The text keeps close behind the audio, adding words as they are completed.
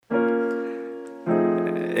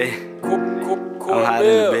Hey, I'm hot in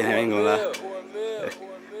the bit, I ain't gonna lie.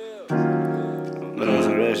 But on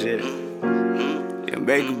some real shit. Yeah,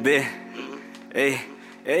 break a bit. Hey,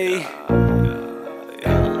 hey.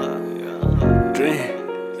 Drink.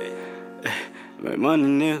 Make money,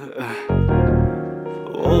 nigga.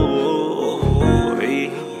 Oh, hey.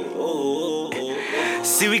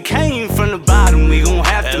 See, we came from the bottom, we gon'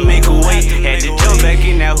 have to make a way. Had to jump back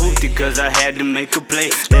in that hoopty, cause I had to make a play.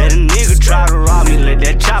 Let a nigga try to rob me, let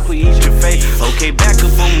that chopper eat your face. Okay, back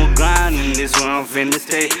up on my grind, and this where I'm finna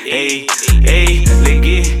stay. Hey, hey, let's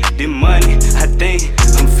get the money, I think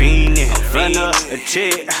I'm fiending. Run up a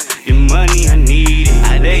check, the money, I need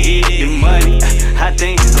it. Let's get the money, I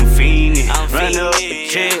think I'm fiending. Run up a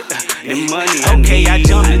check, the money, okay, I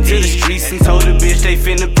jumped into the streets and told the bitch they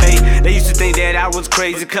finna pay. They used to think that I was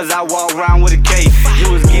crazy cause I walk around with a K.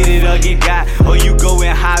 You was get it or get got, or you go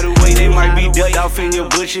and hide away. They might be ducked off in your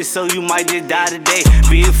bushes, so you might just die today.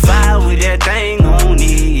 Big fire with that thing on it,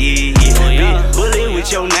 yeah. Big bullet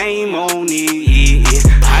with your name on it, yeah.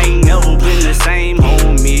 I ain't never been the same,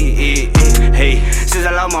 homie, yeah. Hey, since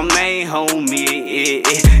I lost my main homie, yeah.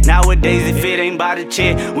 Nowadays if it ain't by the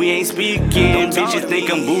check, we ain't speaking. Bitches think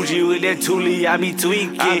I'm bougie with that toolie, I be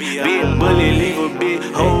tweaking. Big bullet, leave a big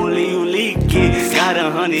hole, leave you leaking. Got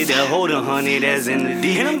 100 that hold 100 that's in the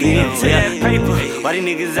deep. Yeah, paper. Why these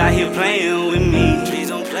niggas out here playing with me?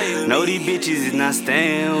 Know these bitches is not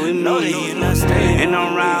staying with me. And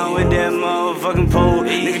I'm round with that motherfucking pole.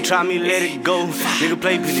 Nigga try me, let it go. Nigga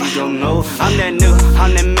play, but you don't know. I'm that nigga,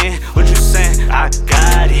 I'm that man. What you saying? I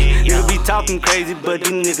got it. Nigga be talking crazy, but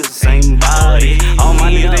these niggas the same body. All my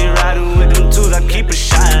niggas they riding with them tools, I keep a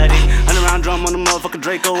shotty. 100 round drum on the motherfucking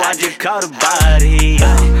Draco, I just caught a body.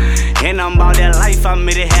 And I'm about that life, I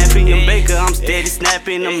made it happen. Young Baker, I'm steady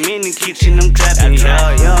snapping. I'm in the kitchen, I'm trapping.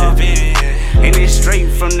 And it's straight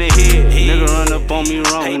from the head. Nigga run up on me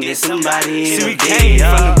wrong, there's somebody in the bed. See, we came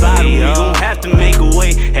from the bottom, we gon' have to make a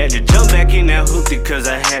way. Had to jump back in that hoopty, cause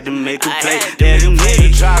I had to make a play. Let them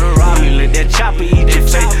niggas try to rob me, let that chopper eat your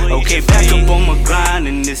face. Okay, back up on my grind,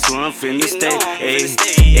 and this where I'm finna stay. Hey,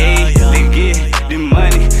 hey, let's get the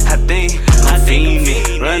money, I think I'm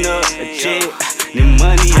fiending. Run up a check, the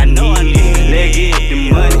money I need it. Let's get the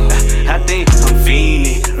money, I think I'm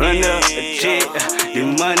fiending. Run up a check, the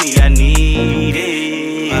money I need it.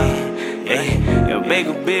 Hey, yo, bake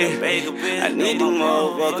a bit, I need the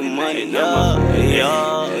motherfucking money,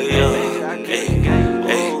 yeah.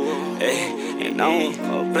 Hey, and I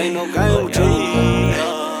don't play no game with you.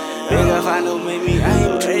 Nigga, if I know make me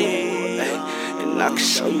angry, and I can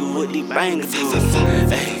show you what these bangers do.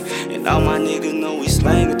 And all my niggas know we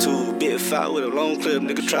slangin' too. Big fight with a long clip,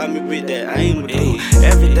 nigga try me with that, I ain't do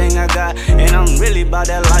everything I got, and I'm really about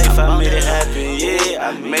that life. I made it happen, yeah,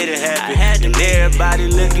 I made it happen. And everybody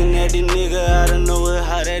looking at the nigga out of nowhere,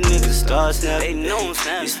 how that nigga start snapping. They know I'm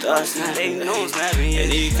snapping, he start snapping, they know I'm snapping.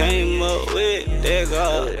 And he came up with that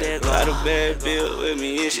girl, got a bad bill with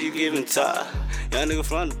me, and she giving top. Young nigga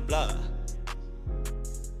from the block.